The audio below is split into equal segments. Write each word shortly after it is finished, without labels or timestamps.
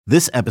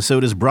This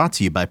episode is brought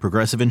to you by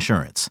Progressive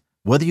Insurance.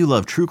 Whether you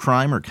love true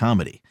crime or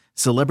comedy,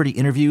 celebrity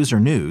interviews or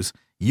news,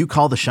 you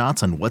call the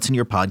shots on what's in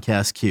your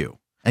podcast queue.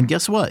 And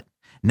guess what?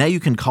 Now you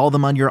can call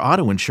them on your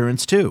auto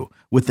insurance too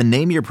with the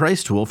Name Your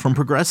Price tool from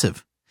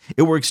Progressive.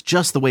 It works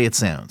just the way it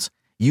sounds.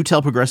 You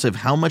tell Progressive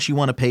how much you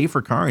want to pay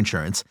for car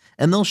insurance,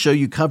 and they'll show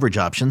you coverage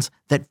options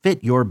that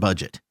fit your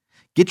budget.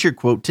 Get your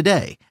quote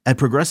today at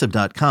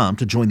Progressive.com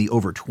to join the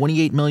over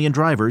 28 million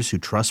drivers who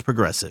trust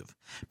Progressive.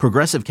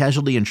 Progressive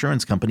Casualty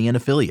Insurance Company and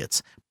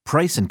Affiliates.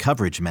 Price and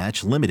coverage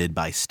match limited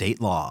by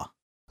state law.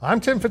 I'm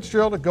Tim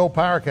Fitzgerald at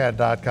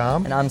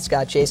GoPowerCat.com. And I'm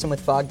Scott Chasen with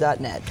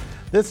Fog.net.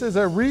 This is a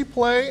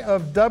replay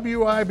of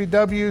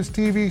WIBW's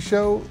TV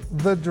show,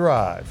 The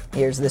Drive.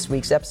 Here's this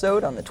week's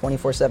episode on the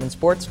 24/7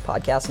 Sports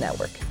Podcast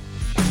Network.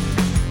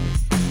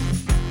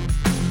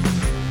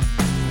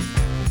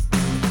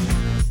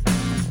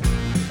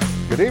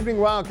 Good evening,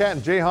 Wildcat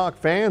and Jayhawk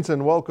fans,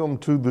 and welcome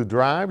to The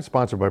Drive,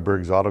 sponsored by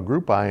Briggs Auto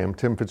Group. I am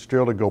Tim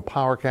Fitzgerald at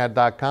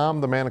GoPowerCat.com.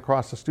 The man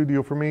across the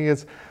studio for me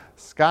is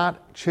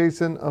Scott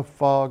Chasen of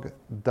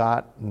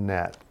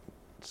Fog.net.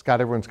 Scott,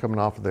 everyone's coming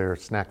off of their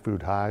snack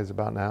food highs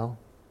about now,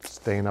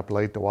 staying up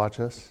late to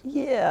watch us.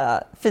 Yeah,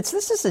 Fitz,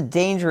 this is a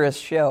dangerous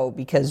show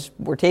because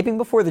we're taping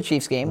before the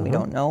Chiefs game. We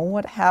don't know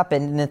what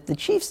happened, and if the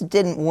Chiefs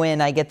didn't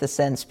win, I get the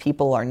sense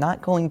people are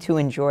not going to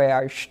enjoy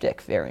our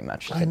shtick very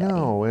much today. I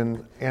know,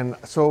 and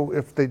so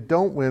if they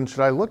don't win,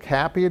 should I look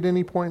happy at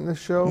any point in this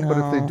show? No. But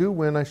if they do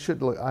win, I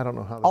should look, I don't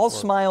know how this I'll works.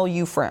 smile,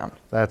 you frown.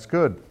 That's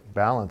good.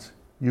 Balance.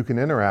 You can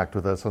interact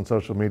with us on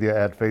social media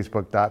at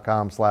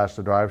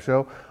facebook.com/The Drive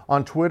Show,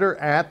 on Twitter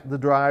at The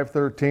Drive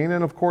 13,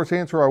 and of course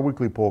answer our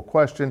weekly poll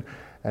question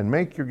and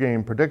make your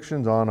game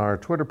predictions on our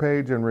Twitter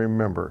page. And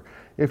remember,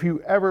 if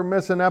you ever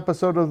miss an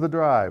episode of The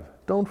Drive,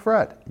 don't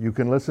fret. You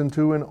can listen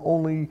to an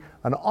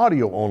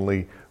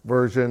audio-only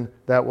version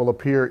that will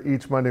appear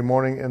each Monday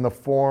morning in the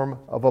form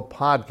of a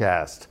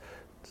podcast.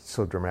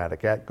 So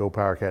dramatic, at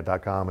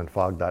GoPowerCat.com and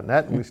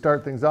Fog.net. And we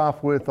start things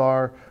off with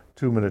our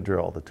 2-minute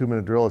drill. The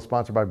 2-minute drill is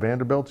sponsored by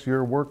Vanderbilt's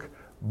Your Work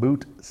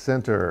Boot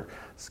Center.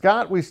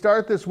 Scott, we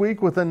start this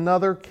week with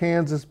another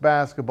Kansas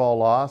basketball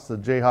loss. The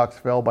Jayhawks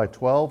fell by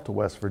 12 to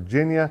West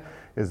Virginia.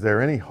 Is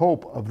there any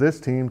hope of this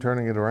team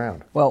turning it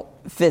around? Well,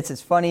 Fitz,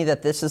 it's funny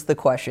that this is a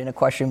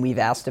question we've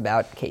asked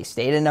about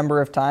K-State a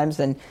number of times.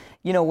 And,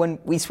 you know, when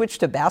we switch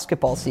to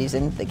basketball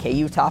season, the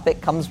KU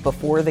topic comes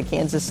before the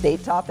Kansas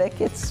State topic.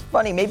 It's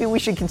funny. Maybe we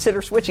should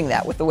consider switching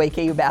that with the way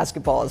KU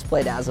basketball has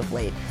played as of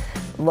late.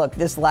 Look,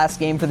 this last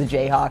game for the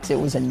Jayhawks, it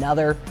was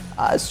another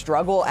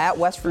struggle at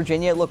West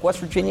Virginia. Look, West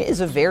Virginia is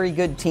a very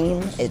good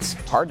team. It's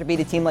hard to beat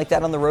a team like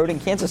that on the road,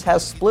 and Kansas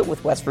has split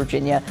with West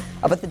Virginia.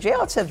 But the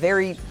Jayhawks have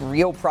very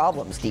real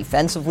problems.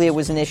 Defensively, it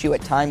was an issue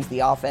at times. The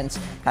offense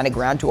kind of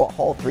ground to a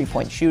halt,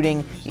 three-point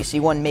shooting. You see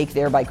one make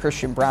there by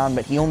Christian Braun,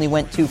 but he only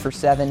went 2 for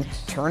 7.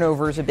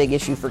 Turnover is a big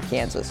issue for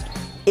Kansas.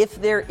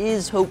 If there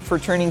is hope for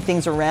turning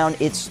things around,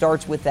 it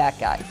starts with that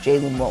guy,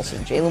 Jalen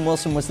Wilson. Jalen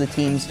Wilson was the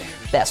team's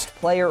best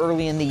player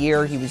early in the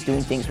year. He was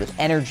doing things with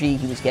energy.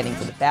 He was getting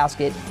to the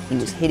basket. He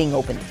was hitting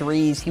open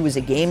threes. He was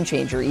a game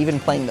changer, even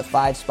playing the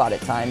 5 spot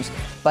at times.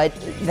 But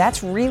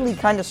that's really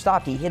kind of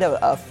stopped. He hit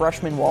a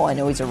freshman wall. I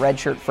know he's a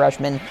redshirt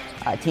freshman.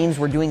 Teams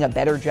were doing a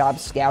better job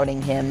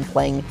scouting him,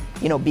 playing,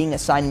 being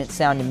assignment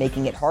sound and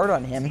making it hard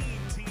on him.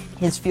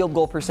 His field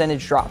goal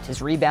percentage dropped.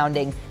 His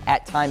rebounding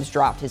at times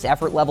dropped. His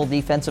effort level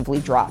defensively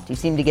dropped. He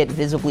seemed to get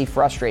visibly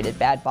frustrated.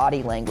 Bad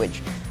body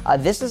language.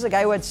 This is a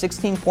guy who had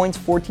 16 points,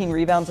 14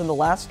 rebounds in the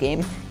last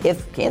game.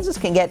 If Kansas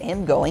can get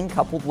him going,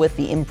 coupled with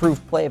the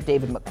improved play of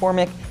David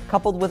McCormick,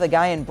 coupled with a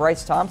guy in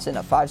Bryce Thompson,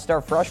 a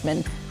 5-star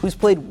freshman, who's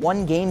played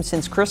 1 game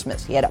since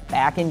Christmas. He had a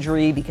back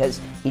injury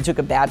because he took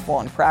a bad fall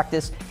in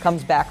practice,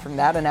 comes back from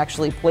that and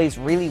actually plays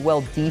really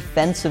well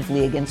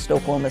defensively against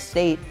Oklahoma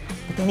State.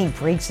 But then he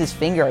breaks his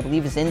finger, I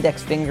believe his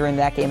index finger in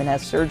that game, and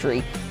has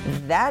surgery.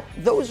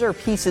 Those are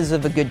pieces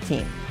of a good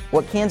team.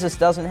 What Kansas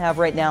doesn't have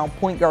right now,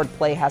 point guard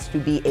play has to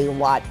be a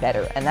lot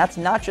better. And that's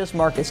not just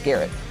Marcus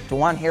Garrett.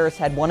 DeJuan Harris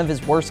had one of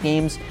his worst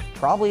games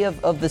probably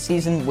of the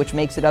season, which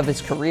makes it of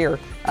his career,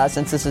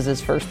 since this is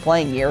his first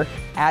playing year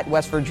at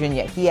West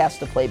Virginia. He has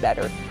to play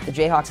better. The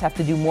Jayhawks have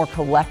to do more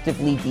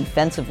collectively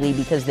defensively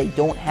because they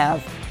don't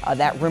have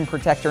that rim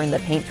protector in the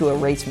paint to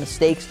erase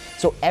mistakes,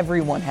 so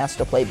everyone has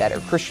to play better.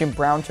 Christian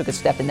Braun took a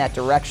step in that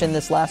direction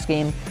this last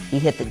game. He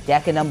hit the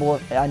deck a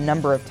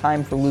number of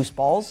times for loose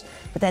balls,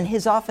 but then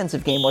his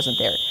offensive game wasn't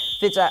there.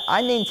 Fitz,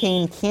 I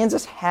maintain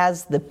Kansas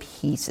has the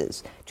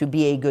pieces to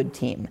be a good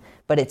team,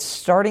 but it's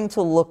starting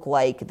to look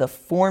like the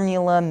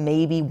formula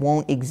maybe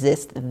won't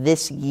exist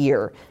this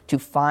year to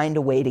find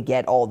a way to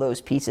get all those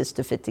pieces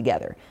to fit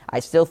together. I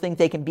still think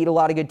they can beat a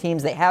lot of good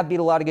teams. They have beat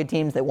a lot of good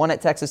teams. They won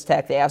at Texas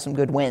Tech. They have some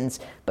good wins.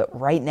 But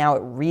right now,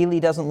 it really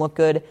doesn't look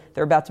good.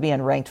 They're about to be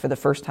unranked for the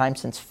first time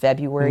since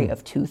February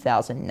of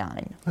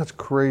 2009. That's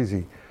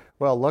crazy.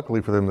 Well,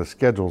 luckily for them, the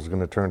schedule is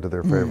going to turn to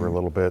their favor a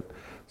little bit.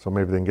 So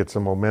maybe they can get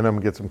some momentum,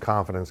 get some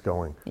confidence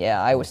going.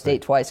 Yeah, Iowa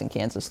State twice and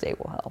Kansas State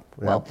will help.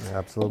 Yeah,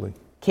 absolutely.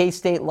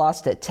 K-State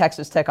lost to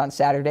Texas Tech on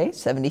Saturday,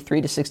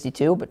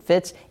 73-62. But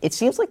Fitz, it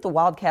seems like the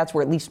Wildcats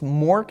were at least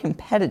more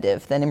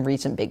competitive than in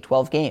recent Big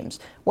 12 games.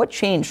 What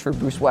changed for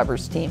Bruce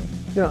Weber's team?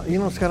 You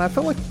know, Scott, I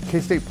felt like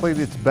K-State played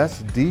its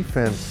best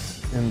defense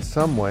in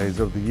some ways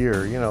of the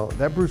year. You know,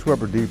 that Bruce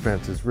Weber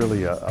defense is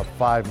really a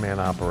five-man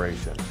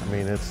operation. I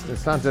mean,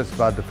 it's not just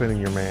about defending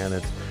your man.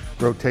 It's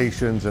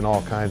rotations and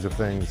all kinds of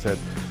things that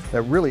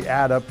really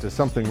add up to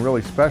something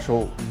really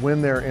special when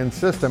they're in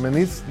system. And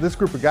this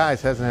group of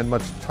guys hasn't had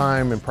much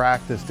time and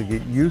practice to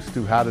get used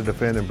to how to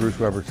defend in Bruce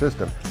Weber's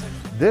system.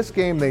 This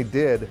game they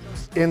did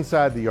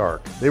inside the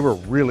arc. They were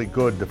really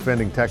good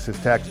defending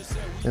Texas Tech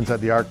inside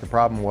the arc. The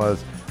problem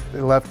was they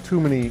left too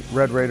many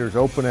Red Raiders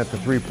open at the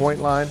three-point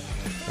line,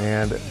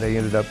 and they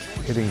ended up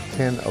hitting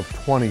 10 of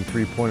 20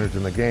 three-pointers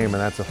in the game,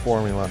 and that's a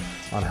formula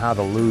on how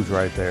to lose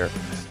right there.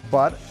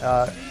 But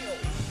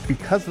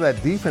because of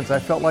that defense, I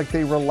felt like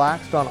they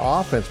relaxed on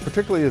offense,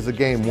 particularly as the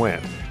game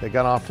went. They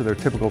got off to their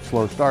typical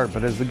slow start,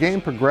 but as the game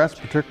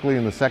progressed, particularly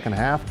in the second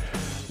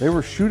half, they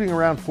were shooting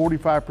around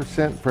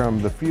 45%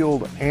 from the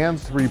field and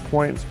 3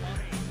 points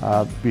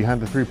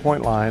behind the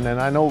three-point line.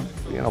 And I know,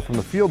 from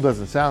the field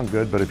doesn't sound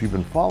good, but if you've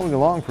been following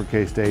along for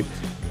K-State,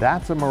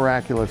 that's a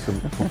miraculous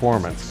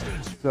performance.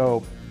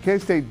 So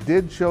K-State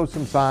did show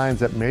some signs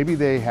that maybe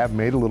they have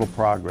made a little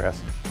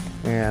progress.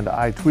 And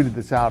I tweeted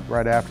this out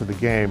right after the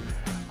game.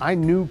 I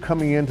knew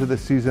coming into the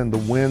season the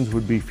wins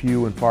would be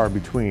few and far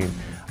between.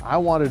 I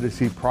wanted to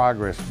see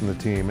progress from the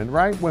team. And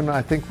right when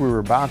I think we were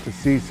about to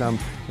see some,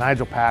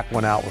 Nigel Pack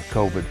went out with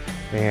COVID.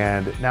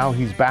 And now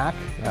he's back.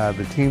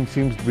 The team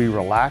seems to be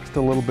relaxed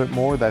a little bit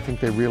more. I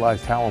think they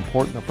realized how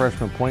important the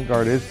freshman point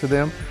guard is to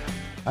them.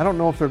 I don't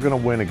know if they're going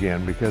to win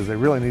again because they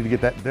really need to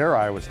get their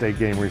Iowa State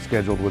game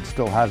rescheduled, which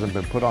still hasn't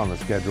been put on the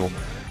schedule.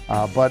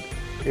 But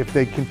if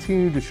they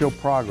continue to show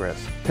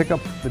progress, pick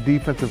up the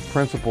defensive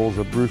principles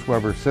of Bruce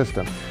Weber's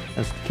system,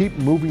 and keep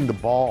moving the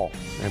ball,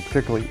 and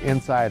particularly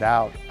inside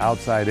out,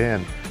 outside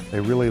in, they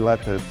really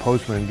let the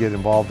postmen get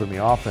involved in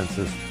the offense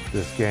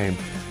this game,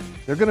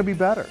 they're going to be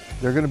better.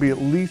 They're going to be at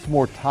least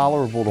more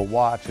tolerable to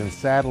watch, and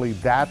sadly,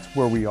 that's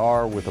where we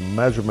are with a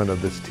measurement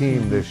of this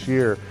team this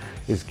year,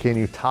 is can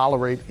you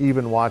tolerate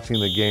even watching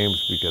the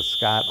games? Because,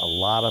 Scott, a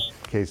lot of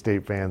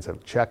K-State fans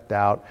have checked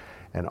out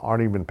and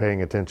aren't even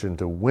paying attention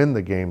to when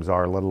the games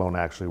are, let alone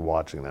actually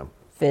watching them.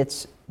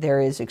 Fitz, there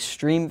is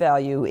extreme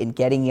value in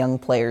getting young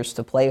players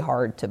to play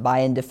hard, to buy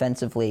in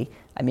defensively.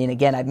 I mean,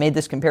 again, I've made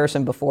this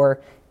comparison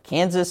before.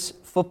 Kansas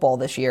football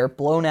this year,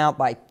 blown out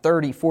by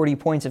 30, 40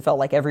 points, it felt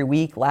like every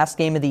week. Last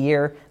game of the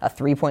year, a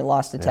 3-point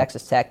loss to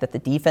Texas Tech that the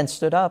defense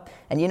stood up.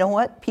 And you know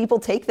what? People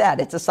take that.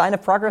 It's a sign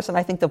of progress, and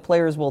I think the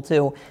players will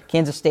too.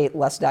 Kansas State,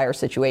 less dire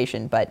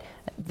situation, but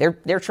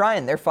they're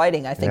trying. They're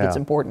fighting. I think it's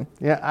important.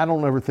 Yeah, I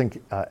don't ever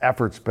think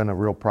effort's been a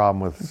real problem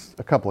with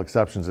a couple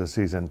exceptions this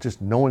season.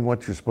 Just knowing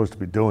what you're supposed to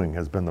be doing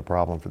has been the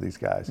problem for these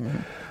guys. Mm-hmm.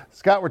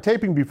 Scott, we're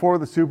taping before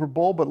the Super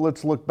Bowl, but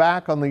let's look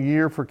back on the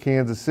year for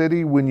Kansas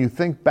City. When you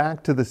think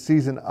back to the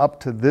season up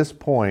to this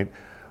point,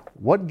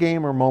 what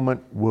game or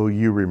moment will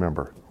you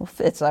remember? Well,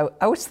 Fitz,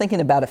 I was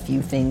thinking about a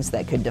few things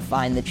that could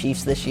define the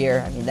Chiefs this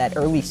year. I mean, that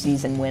early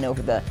season win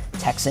over the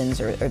Texans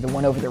or the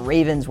one over the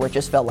Ravens where it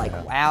just felt like,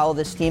 wow,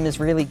 this team is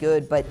really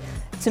good. But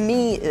to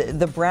me,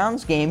 the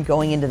Browns game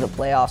going into the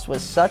playoffs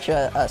was such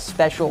a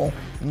special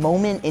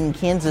moment in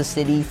Kansas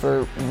City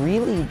for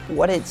really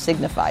what it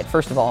signified.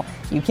 First of all,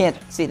 you can't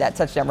see that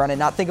touchdown run and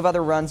not think of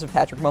other runs of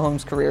Patrick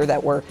Mahomes' career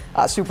that were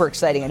super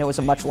exciting. I know it was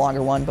a much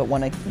longer one, but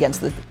one against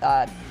the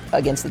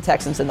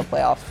Texans in the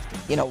playoffs,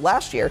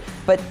 last year.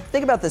 But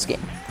think about this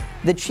game.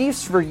 The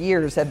Chiefs for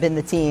years have been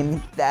the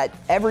team that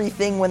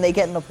everything when they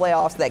get in the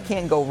playoffs that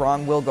can go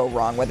wrong will go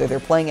wrong, whether they're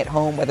playing at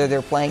home, whether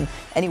they're playing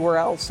anywhere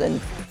else.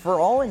 And for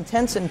all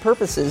intents and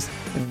purposes,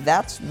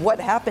 that's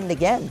what happened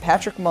again.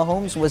 Patrick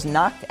Mahomes was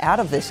knocked out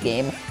of this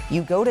game.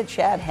 You go to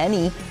Chad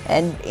Henne,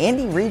 and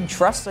Andy Reid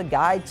trusts a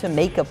guy to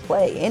make a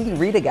play. Andy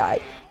Reid, a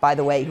guy, by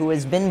the way, who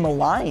has been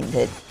maligned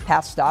at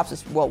past stops,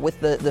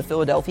 with the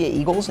Philadelphia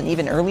Eagles and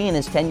even early in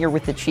his tenure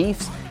with the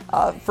Chiefs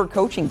for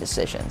coaching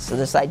decisions. So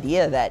this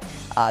idea that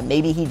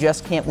maybe he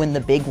just can't win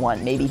the big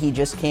one, maybe he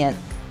just can't,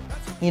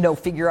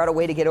 figure out a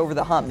way to get over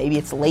the hump. Maybe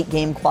it's late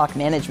game clock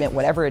management,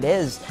 whatever it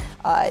is.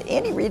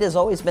 Andy Reid has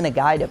always been a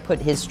guy to put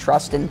his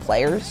trust in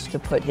players, to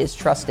put his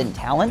trust in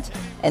talent,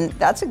 and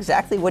that's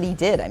exactly what he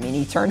did. I mean,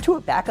 he turned to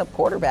a backup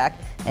quarterback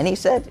and he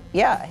said,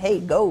 yeah, hey,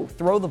 go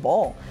throw the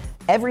ball.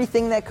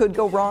 Everything that could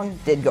go wrong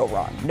did go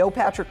wrong. No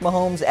Patrick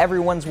Mahomes.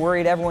 Everyone's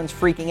worried. Everyone's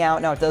freaking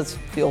out. Now, it does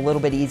feel a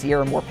little bit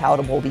easier and more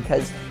palatable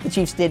because the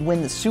Chiefs did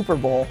win the Super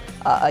Bowl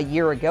a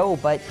year ago.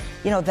 But,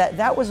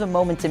 that was a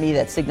moment to me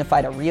that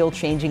signified a real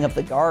changing of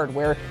the guard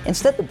where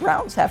instead the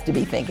Browns have to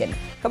be thinking,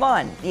 come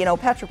on,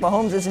 Patrick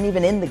Mahomes isn't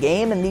even in the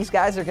game and these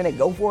guys are going to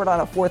go for it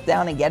on a fourth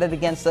down and get it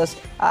against us.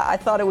 I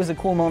thought it was a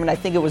cool moment. I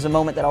think it was a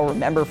moment that I'll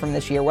remember from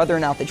this year, whether or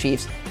not the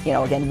Chiefs,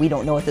 again, we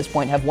don't know at this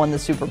point, have won the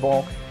Super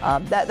Bowl.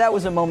 That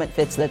was a moment,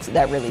 Fitz,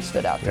 that really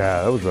stood out.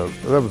 Yeah, that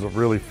was a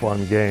really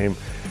fun game.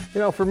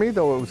 For me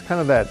though, it was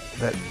kind of that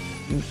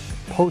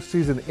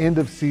postseason, end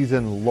of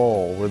season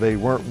lull where they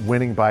weren't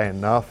winning by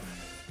enough.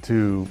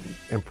 to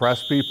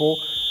impress people.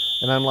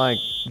 And I'm like,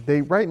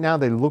 right now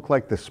they look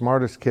like the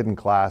smartest kid in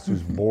class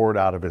who's bored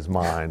out of his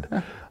mind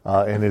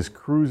and is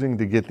cruising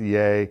to get the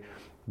A.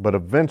 But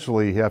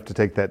eventually you have to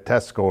take that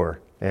test score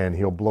and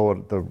he'll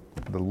blow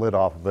the lid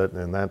off of it,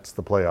 and that's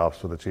the playoffs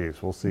for the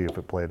Chiefs. We'll see if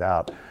it played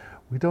out.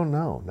 We don't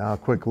know. Now a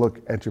quick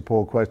look at your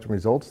poll question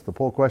results. The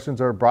poll questions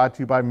are brought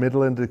to you by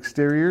Midland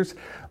Exteriors.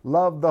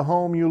 Love the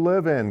home you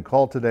live in.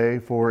 Call today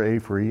for a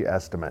free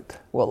estimate.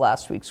 Well,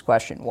 last week's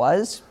question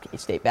was,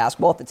 K-State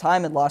basketball at the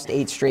time had lost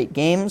 8 straight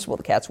games. Will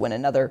the Cats win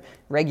another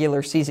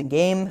regular season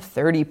game?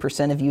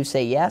 30% of you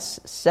say yes,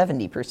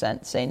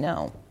 70% say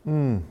no.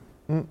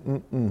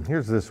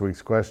 Here's this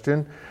week's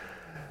question.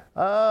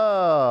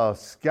 Oh,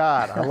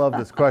 Scott, I love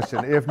this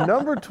question. If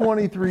number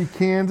 23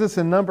 Kansas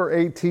and number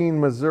 18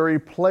 Missouri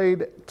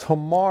played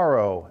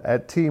tomorrow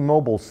at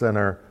T-Mobile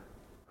Center,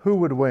 who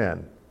would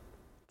win?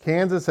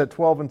 Kansas at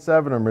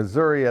 12-7 or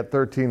Missouri at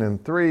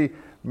 13-3?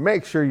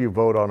 Make sure you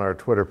vote on our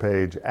Twitter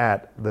page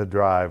at The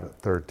Drive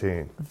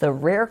 13. The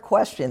rare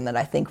question that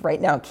I think right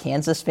now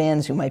Kansas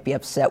fans who might be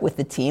upset with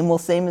the team will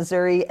say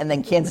Missouri, and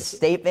then Kansas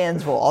State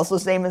fans will also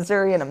say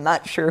Missouri, and I'm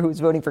not sure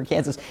who's voting for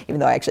Kansas, even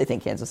though I actually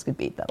think Kansas could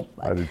beat them.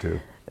 I do too.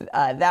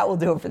 That will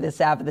do it for this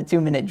half of the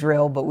 2-minute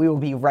drill, but we will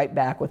be right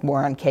back with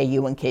more on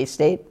KU and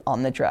K-State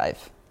on The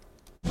Drive.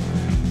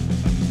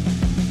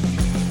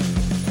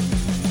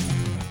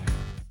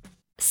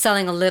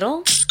 Selling a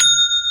little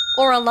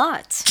or a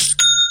lot?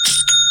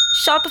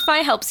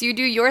 Shopify helps you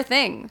do your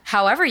thing,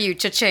 however you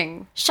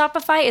cha-ching.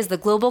 Shopify is the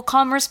global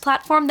commerce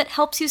platform that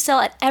helps you sell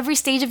at every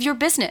stage of your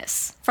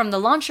business. From the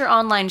launch your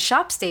online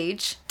shop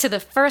stage, to the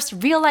first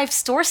real-life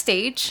store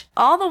stage,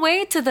 all the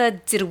way to the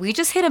did we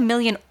just hit 1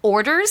 million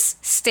orders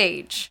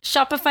stage.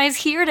 Shopify's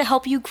here to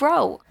help you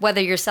grow.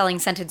 Whether you're selling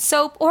scented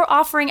soap or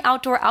offering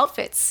outdoor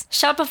outfits,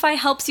 Shopify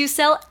helps you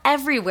sell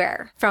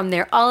everywhere. From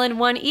their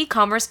all-in-one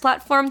e-commerce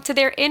platform to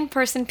their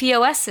in-person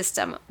POS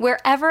system,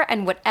 wherever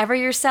and whatever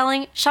you're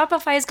selling,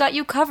 Shopify's got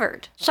you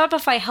covered.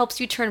 Shopify helps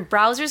you turn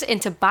browsers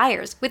into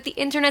buyers with the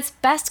internet's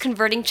best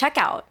converting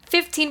checkout.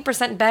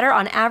 15% better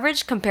on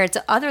average compared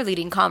to other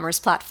leading commerce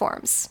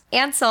platforms.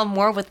 And sell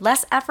more with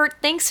less effort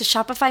thanks to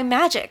Shopify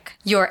Magic,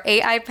 your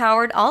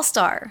AI-powered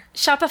all-star.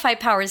 Shopify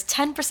powers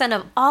 10%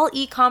 of all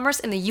e-commerce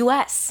in the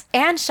US.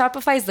 And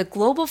Shopify is the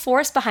global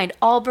force behind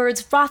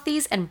Allbirds,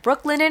 Rothy's, and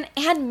Brooklinen,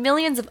 and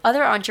millions of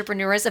other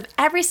entrepreneurs of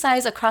every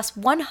size across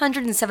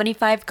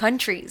 175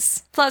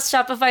 countries. Plus,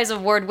 Shopify's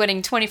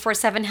award-winning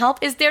 24/7 help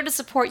is there to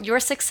support your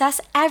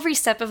success every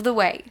step of the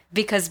way.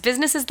 Because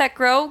businesses that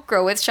grow,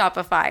 grow with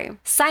Shopify.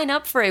 Sign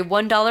up for a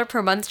 $1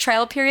 per month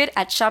trial period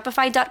at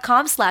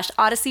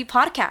shopify.com/Odyssey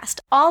Podcast,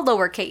 all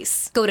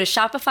lowercase. Go to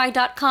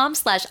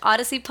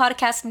shopify.com/Odyssey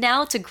Podcast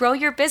now to grow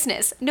your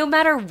business, no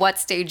matter what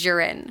stage you're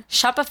in.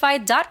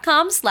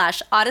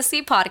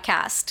 Shopify.com/Odyssey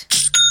Podcast.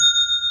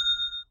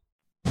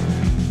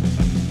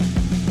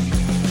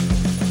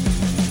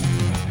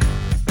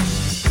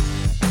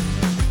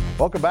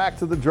 Welcome back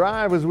to The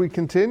Drive as we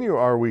continue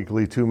our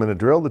weekly 2-minute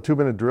drill. The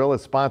 2-minute drill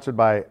is sponsored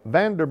by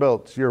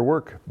Vanderbilt's Your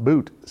Work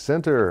Boot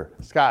Center.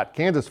 Scott,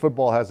 Kansas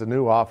football has a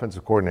new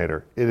offensive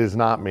coordinator. It is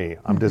not me.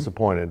 I'm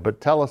disappointed.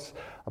 But tell us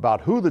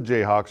about who the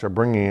Jayhawks are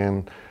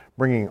bringing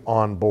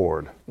on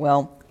board.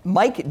 Well,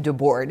 Mike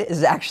DeBoard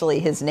is actually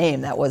his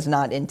name. That was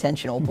not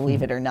intentional,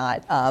 believe it or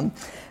not.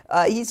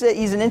 He's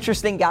an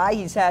interesting guy.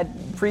 He's had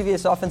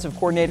previous offensive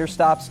coordinator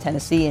stops,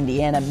 Tennessee,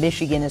 Indiana,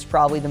 Michigan is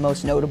probably the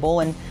most notable.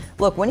 And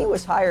look, when he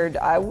was hired,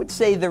 I would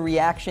say the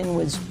reaction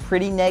was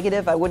pretty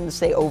negative. I wouldn't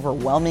say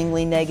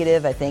overwhelmingly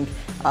negative. I think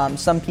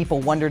some people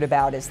wondered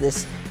about, is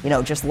this,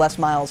 just Les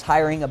Miles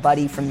hiring a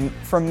buddy from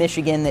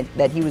Michigan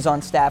that he was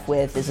on staff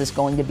with? Is this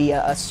going to be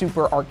a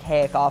super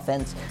archaic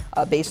offense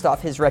based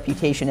off his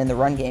reputation in the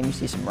run game? You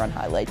see some run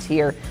highlights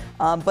here.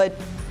 But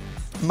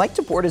Mike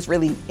DeBoard is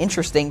really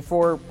interesting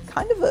for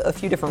kind of a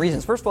few different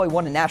reasons. First of all, he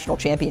won a national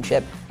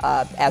championship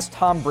as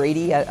Tom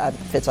Brady.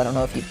 Fitz, I don't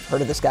know if you've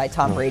heard of this guy,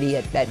 Tom Brady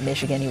at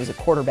Michigan. He was a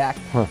quarterback.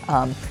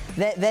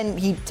 Then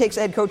he takes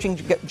a head coaching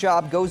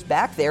job, goes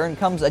back there, and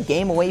comes a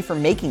game away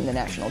from making the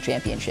national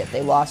championship.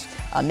 They lost.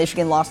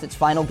 Michigan lost its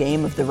final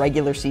game of the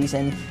regular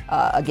season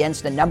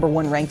against a number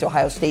 1 ranked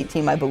Ohio State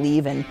team, I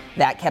believe, and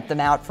that kept them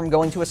out from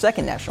going to a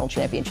second national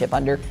championship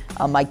under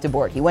Mike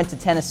DeBoard. He went to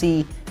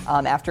Tennessee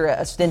after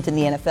a stint in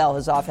the NFL.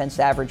 His offense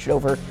averaged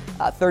over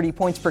 30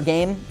 points per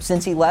game.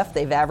 Since he left,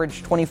 they've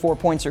averaged 24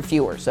 points or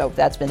fewer, so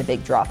that's been a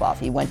big drop-off.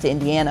 He went to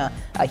Indiana.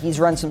 He's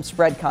run some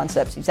spread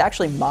concepts. He's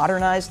actually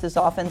modernized his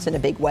offense in a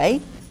big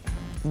way,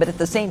 but at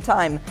the same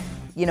time,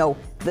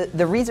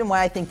 the reason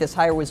why I think this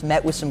hire was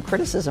met with some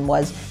criticism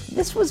was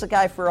this was a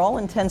guy, for all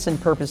intents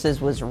and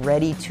purposes, was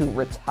ready to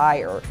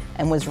retire,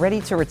 and was ready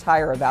to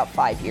retire about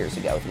 5 years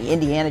ago. The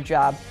Indiana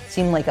job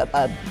seemed like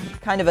a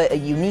kind of a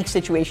unique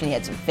situation. He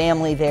had some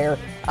family there.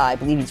 I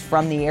believe he's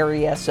from the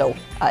area, so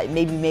it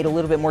maybe made a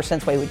little bit more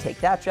sense why he would take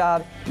that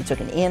job. He took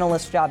an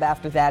analyst job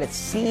after that. It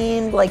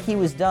seemed like he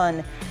was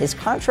done. His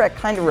contract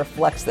kind of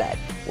reflects that.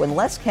 When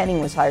Les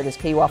Kenning was hired as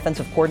KU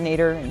offensive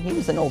coordinator, and he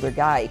was an older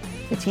guy,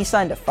 he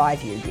signed a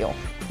 5-year deal.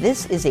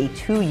 This is a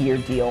 2-year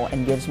deal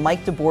and gives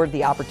Mike DeBoer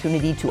the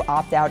opportunity to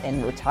opt out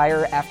and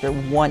retire after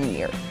 1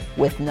 year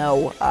with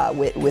no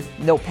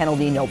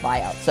penalty, no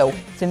buyout. So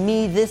to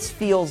me, this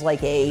feels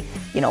like hey,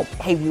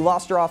 we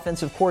lost our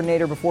offensive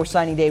coordinator before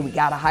signing day. We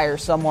got to hire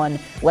someone.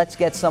 Let's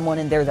get someone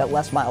in there that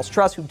Les Miles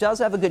trusts, who does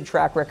have a good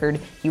track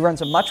record. He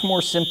runs a much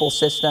more simple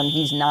system.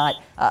 He's not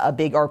a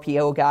big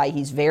RPO guy.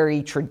 He's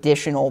very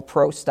traditional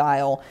pro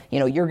style.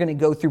 You're going to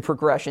go through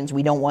progressions.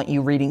 We don't want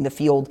you reading the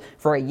field.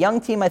 For a young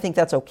team, I think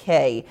that's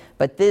okay.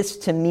 But this,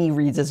 to me,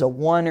 reads as a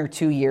 1 or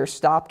 2 year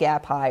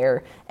stopgap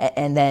hire.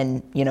 And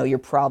then, you're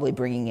probably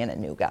bringing in a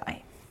new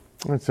guy.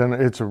 It's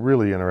a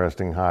really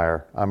interesting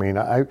hire. I mean,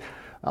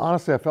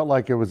 honestly, I felt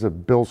like it was a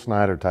Bill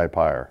Snyder type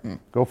hire.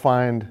 Go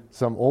find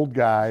some old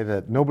guy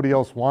that nobody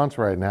else wants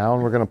right now,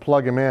 and we're going to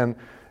plug him in.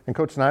 And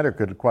Coach Snyder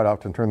could quite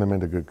often turn them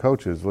into good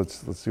coaches.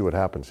 Let's see what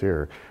happens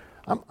here.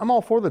 I'm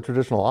all for the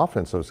traditional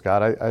offense, though,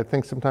 Scott. I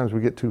think sometimes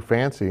we get too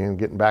fancy, and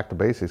getting back to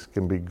basics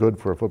can be good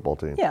for a football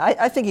team. Yeah,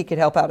 I think it could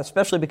help out,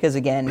 especially because,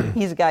 again,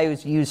 he's a guy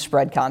who's used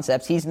spread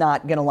concepts. He's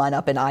not going to line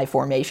up in I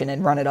formation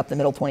and run it up the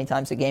middle 20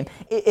 times a game.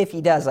 If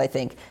he does, I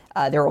think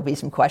there will be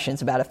some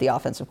questions about if the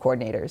offensive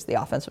coordinator is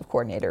the offensive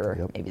coordinator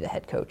or maybe the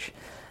head coach.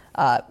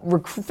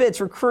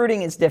 Fitz,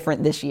 recruiting is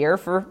different this year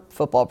for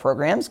football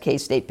programs.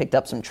 K-State picked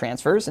up some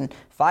transfers, and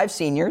 5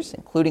 seniors,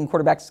 including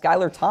quarterback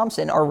Skylar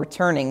Thompson, are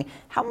returning.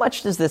 How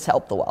much does this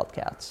help the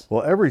Wildcats?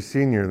 Well, every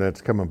senior that's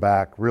coming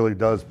back really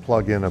does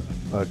plug in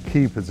a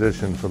key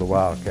position for the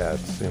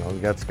Wildcats. You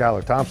got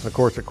Skylar Thompson, of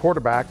course, at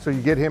quarterback, so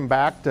you get him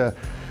back to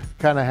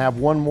kind of have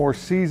one more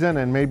season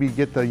and maybe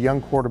get the young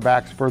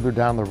quarterbacks further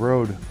down the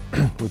road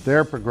with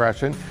their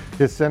progression.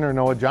 His center,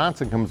 Noah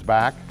Johnson, comes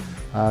back,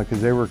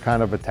 because they were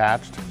kind of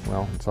attached,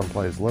 well, in some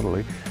plays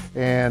literally.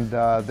 And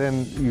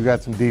then you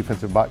got some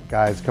defensive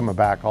guys coming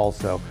back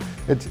also.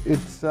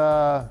 It's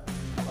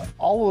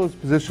all of those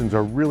positions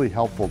are really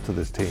helpful to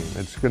this team.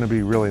 It's going to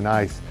be really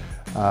nice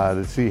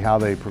to see how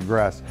they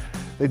progress.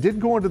 They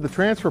did go into the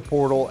transfer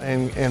portal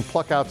and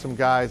pluck out some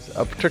guys,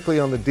 particularly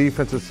on the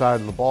defensive side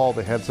of the ball.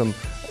 They had some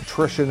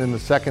attrition in the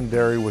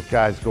secondary with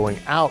guys going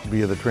out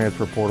via the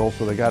transfer portal,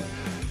 so they got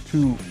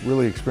 2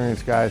 really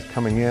experienced guys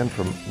coming in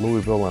from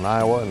Louisville and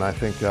Iowa, and I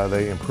think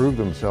they improved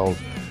themselves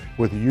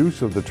with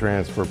use of the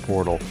transfer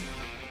portal.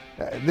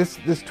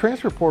 This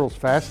transfer portal is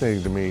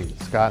fascinating to me,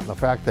 Scott, and the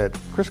fact that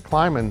Chris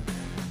Kleiman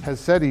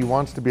has said he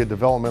wants to be a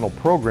developmental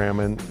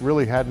program and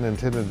really hadn't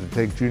intended to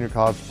take junior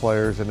college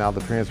players, and now the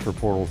transfer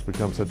portal has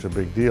become such a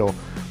big deal.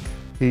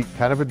 He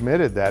kind of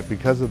admitted that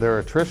because of their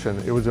attrition,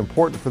 it was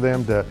important for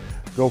them to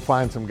go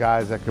find some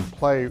guys that could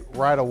play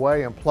right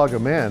away and plug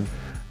them in.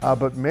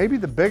 But maybe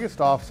the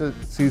biggest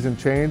off-season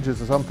change is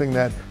something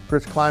that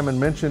Chris Kleiman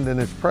mentioned in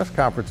his press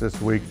conference this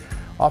week.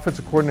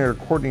 Offensive coordinator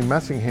Courtney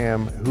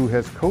Messingham, who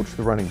has coached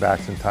the running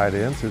backs and tight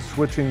ends, is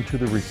switching to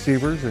the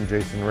receivers, and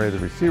Jason Ray, the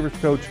receivers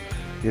coach,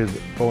 is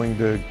going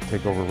to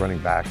take over running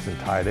backs and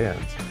tight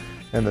ends.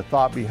 And the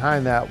thought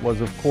behind that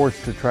was, of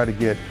course, to try to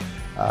get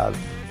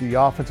the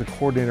offensive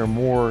coordinator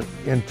more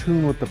in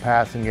tune with the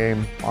passing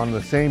game, on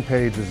the same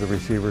page as the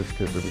receivers,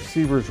 because the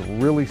receivers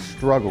really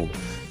struggled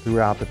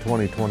throughout the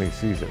 2020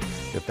 season.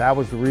 If that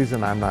was the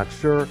reason, I'm not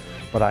sure,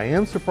 but I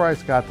am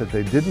surprised, Scott, that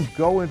they didn't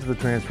go into the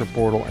transfer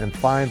portal and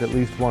find at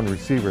least one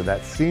receiver.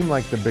 That seemed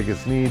like the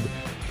biggest need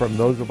from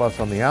those of us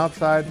on the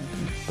outside,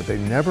 but they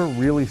never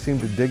really seemed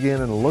to dig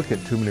in and look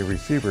at too many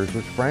receivers,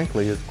 which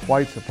frankly is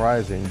quite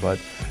surprising, but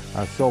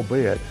so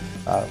be it.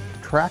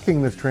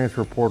 Tracking this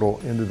transfer portal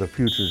into the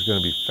future is going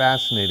to be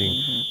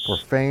fascinating for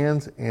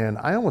fans, and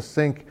I almost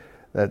think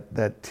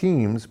that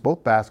teams,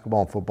 both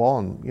basketball and football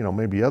and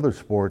maybe other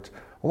sports,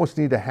 almost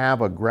need to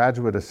have a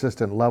graduate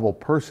assistant level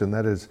person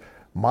that is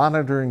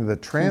monitoring the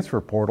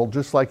transfer portal,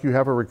 just like you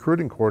have a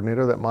recruiting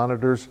coordinator that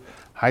monitors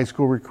high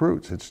school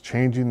recruits. It's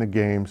changing the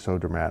game so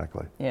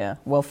dramatically. Yeah,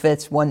 well,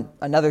 Fitz,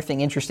 another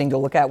thing interesting to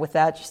look at with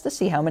that, just to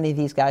see how many of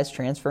these guys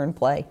transfer and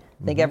play.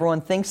 I think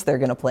everyone thinks they're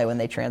going to play when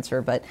they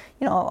transfer, but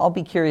I'll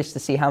be curious to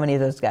see how many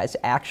of those guys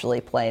actually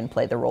play and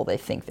play the role they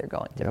think they're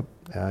going to.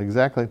 Yep,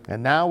 exactly.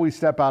 And now we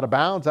step out of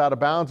bounds. Out of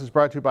Bounds is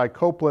brought to you by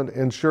Copeland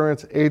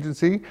Insurance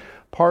Agency,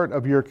 part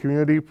of your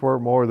community for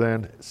more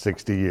than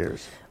 60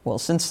 years. Well,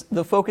 since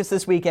the focus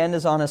this weekend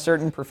is on a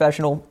certain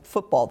professional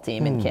football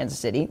team in Kansas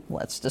City,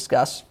 let's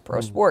discuss pro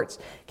sports.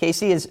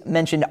 KC is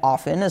mentioned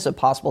often as a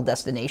possible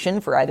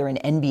destination for either an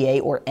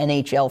NBA or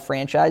NHL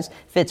franchise.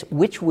 Fitz,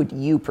 which would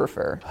you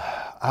prefer?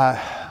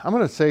 I'm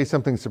going to say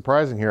something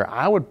surprising here.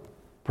 I would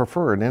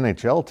prefer an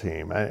NHL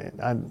team.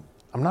 I'm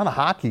not a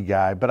hockey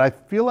guy, but I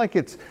feel like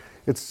it's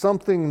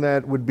something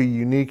that would be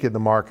unique in the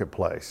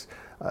marketplace.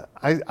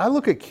 I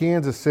look at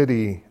Kansas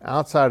City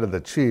outside of the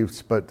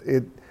Chiefs, but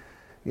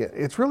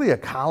it's really a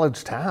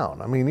college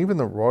town. I mean, even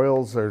the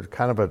Royals are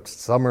kind of a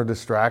summer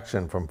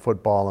distraction from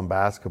football and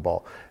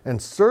basketball.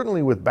 And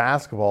certainly with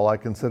basketball, I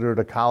consider it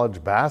a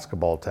college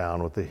basketball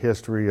town with the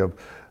history of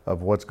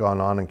what's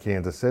gone on in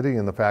Kansas City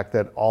and the fact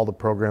that all the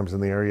programs in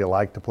the area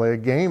like to play a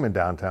game in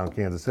downtown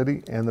Kansas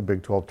City and the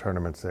Big 12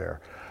 tournaments there.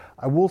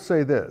 I will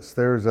say this.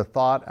 There's a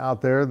thought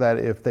out there that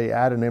if they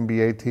add an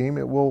NBA team,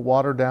 it will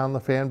water down the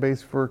fan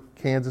base for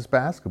Kansas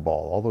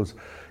basketball.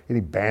 Any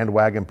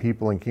bandwagon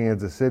people in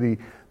Kansas City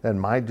that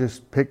might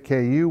just pick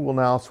KU will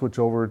now switch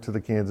over to the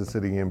Kansas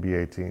City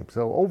NBA team.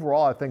 So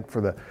overall, I think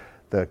for the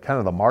kind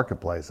of the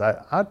marketplace,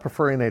 I'd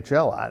prefer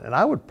NHL. And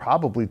I would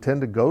probably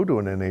tend to go to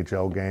an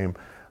NHL game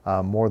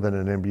more than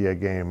an NBA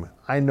game.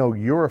 I know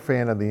you're a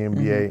fan of the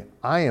NBA.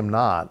 I am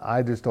not.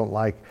 I just don't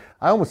I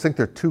almost think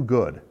they're too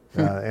good.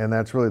 And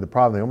that's really the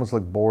problem. They almost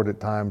look bored at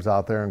times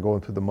out there and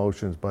going through the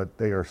motions, but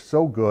they are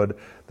so good,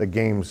 the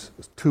game's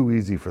too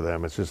easy for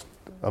them. It's just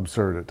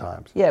absurd at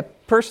times. Yeah,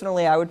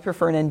 personally, I would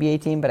prefer an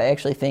NBA team, but I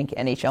actually think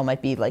NHL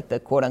might be like the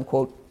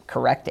quote-unquote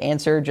correct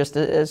answer, just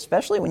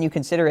especially when you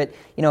consider it,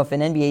 if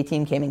an NBA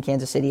team came in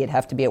Kansas City, it'd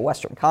have to be a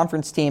Western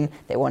Conference team.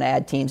 They want to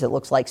add teams, it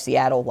looks like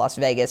Seattle, Las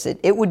Vegas.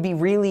 It would be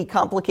really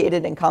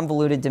complicated and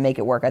convoluted to make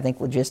it work, I think,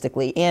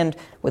 logistically, and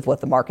with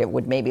what the market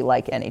would maybe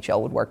like,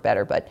 NHL would work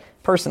better. But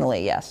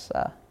personally, yes,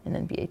 an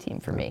NBA team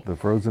for me. The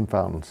frozen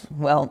fountains.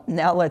 Well,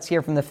 now let's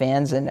hear from the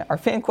fans. And our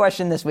fan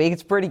question this week,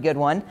 it's a pretty good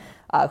one.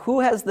 Who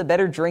has the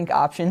better drink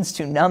options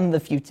to numb the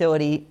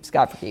futility?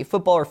 Scott for KU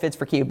football or Fitz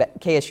for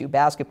KSU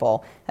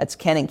basketball? That's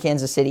Ken in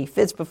Kansas City.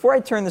 Fitz, before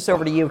I turn this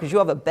over to you, because you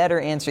have a better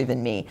answer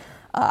than me,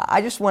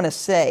 I just want to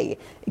say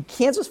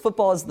Kansas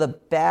football is the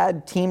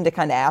bad team to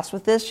kind of ask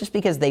with this, just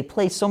because they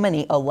play so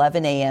many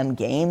 11 a.m.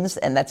 games,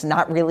 and that's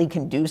not really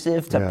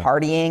conducive to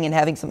partying and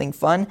having something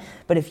fun.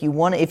 But if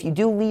you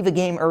do leave a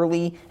game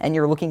early and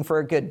you're looking for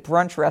a good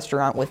brunch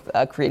restaurant with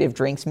creative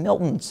drinks,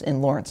 Milton's in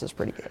Lawrence is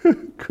pretty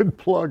good. Good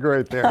plug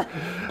right there.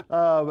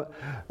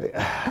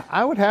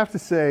 I would have to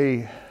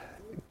say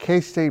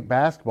K-State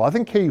basketball. I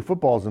think KU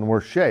football is in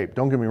worse shape.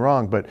 Don't get me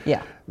wrong, but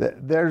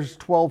there's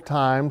 12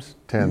 times,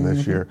 10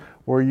 this year,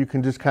 where you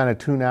can just kind of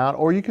tune out,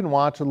 or you can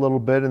watch a little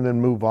bit and then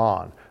move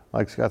on.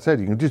 Like Scott said,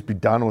 you can just be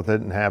done with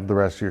it and have the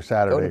rest of your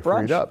Saturday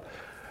freed up.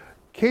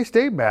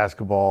 K-State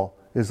basketball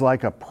is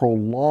like a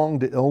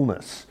prolonged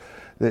illness.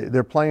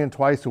 They're playing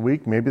twice a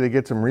week. Maybe they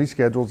get some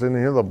reschedules in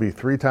here. They'll be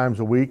 3 times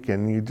a week,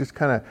 and you just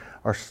kind of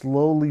are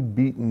slowly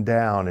beaten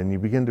down, and you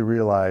begin to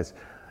realize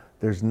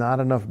there's not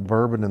enough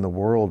bourbon in the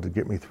world to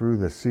get me through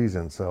this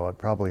season, so I'd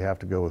probably have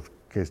to go with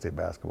K-State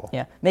basketball.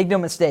 Yeah, make no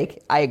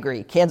mistake, I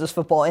agree. Kansas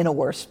football in a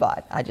worse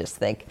spot. I just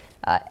think,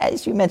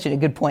 as you mentioned, a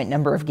good point,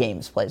 number of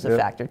games plays a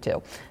factor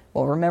too.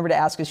 Well, remember to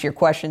ask us your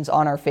questions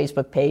on our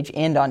Facebook page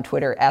and on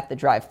Twitter at The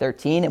Drive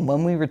 13, and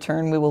when we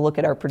return, we will look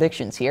at our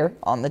predictions here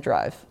on The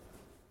Drive.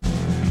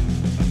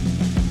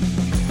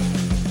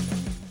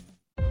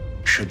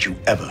 Should you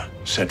ever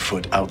set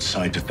foot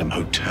outside of the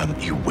hotel,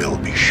 you will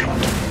be shot.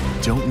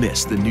 Don't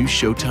miss the new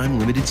Showtime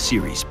limited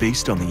series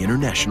based on the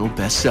international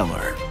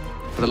bestseller.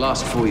 For the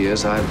last 4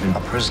 years, I've been a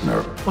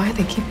prisoner. Why are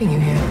they keeping you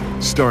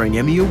here? Starring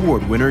Emmy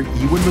Award winner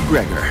Ewan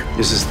McGregor.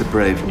 This is the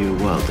brave new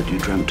world that you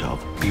dreamt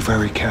of. Be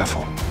very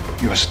careful.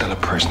 You are still a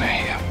prisoner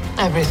here.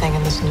 Everything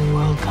in this new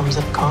world comes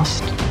at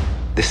cost.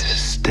 This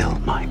is still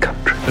my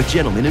country. A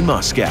Gentleman in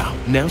Moscow,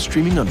 now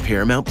streaming on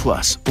Paramount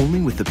Plus,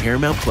 only with the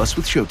Paramount Plus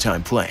with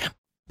Showtime plan.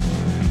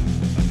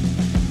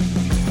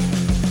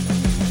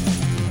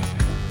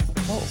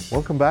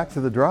 Welcome back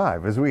to The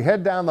Drive. As we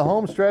head down the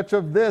home stretch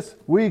of this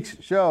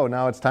week's show,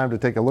 now it's time to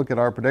take a look at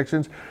our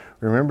predictions.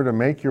 Remember to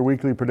make your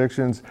weekly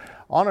predictions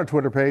on our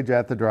Twitter page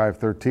at The Drive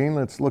 13.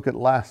 Let's look at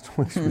last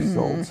week's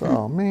results.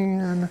 Oh,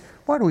 man.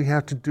 Why do we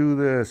have to do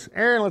this?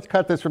 Aaron, let's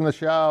cut this from the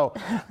show.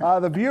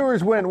 The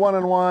viewers went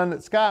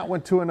 1-1. Scott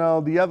went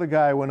 2-0. The other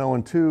guy went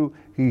 0-2.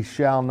 He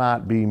shall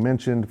not be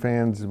mentioned.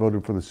 Fans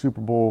voted for the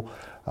Super Bowl.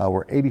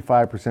 We're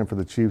 85% for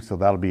the Chiefs, so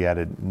that'll be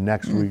added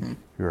next week.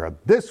 Here are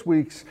this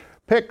week's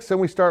picks, and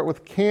we start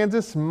with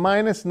Kansas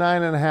minus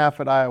 9.5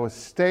 at Iowa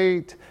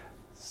State.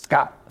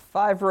 Scott.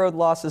 5 road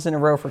losses in a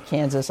row for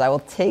Kansas. I will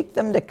take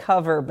them to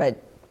cover,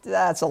 but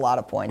that's a lot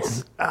of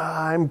points.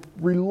 I'm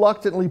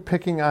reluctantly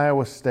picking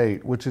Iowa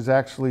State, which is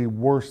actually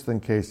worse than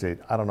K-State.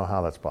 I don't know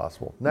how that's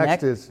possible.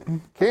 Next is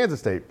Kansas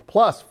State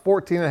plus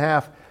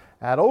 14.5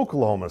 at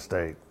Oklahoma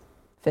State.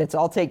 Fitz,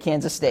 I'll take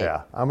Kansas State.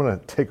 Yeah, I'm going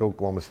to take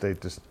Oklahoma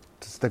State just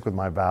to stick with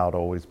my vow to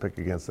always pick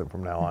against them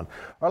from now on.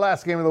 Our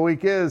last game of the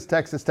week is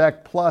Texas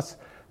Tech plus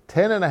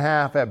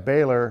 10.5 at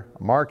Baylor.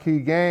 Marquee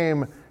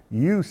game,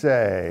 you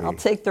say. I'll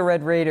take the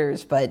Red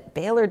Raiders, but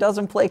Baylor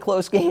doesn't play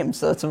close games,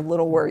 so it's a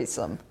little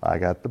worrisome. I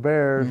got the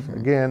Bears.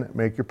 Again,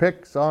 make your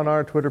picks on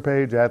our Twitter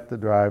page at The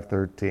Drive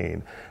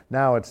 13.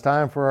 Now it's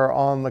time for our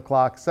On the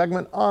Clock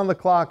segment. On the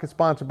Clock is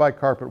sponsored by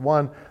Carpet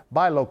One,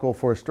 buy local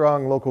for a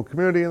strong local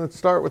community. And let's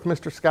start with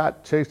Mr.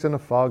 Scott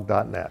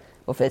ChastenofFog.net.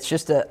 Well, it's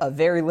just a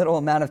very little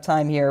amount of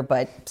time here,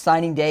 but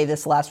signing day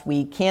this last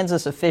week,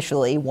 Kansas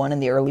officially, one in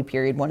the early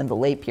period, one in the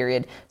late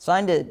period,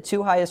 signed the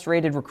 2 highest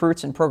rated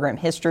recruits in program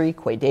history,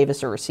 Quay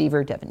Davis, a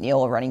receiver, Devin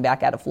Neal, a running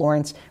back out of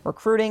Lawrence.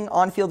 Recruiting,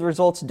 on-field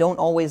results don't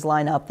always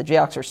line up. The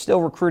Jayhawks are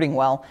still recruiting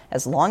well.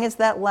 As long as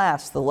that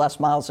lasts, the Les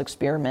Miles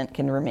experiment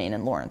can remain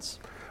in Lawrence.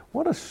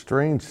 What a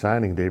strange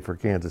signing day for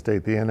Kansas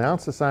State. They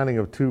announced the signing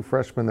of 2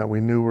 freshmen that we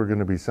knew were going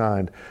to be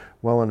signed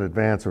well in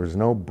advance. There was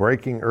no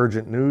breaking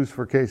urgent news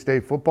for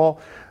K-State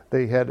football.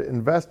 They had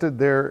invested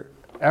their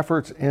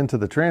efforts into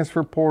the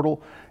transfer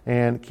portal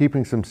and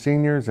keeping some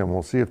seniors, and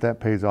we'll see if that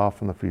pays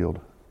off on the field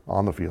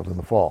in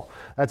the fall.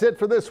 That's it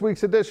for this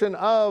week's edition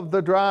of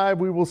The Drive.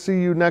 We will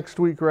see you next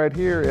week right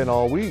here and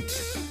all week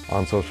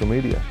on social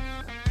media.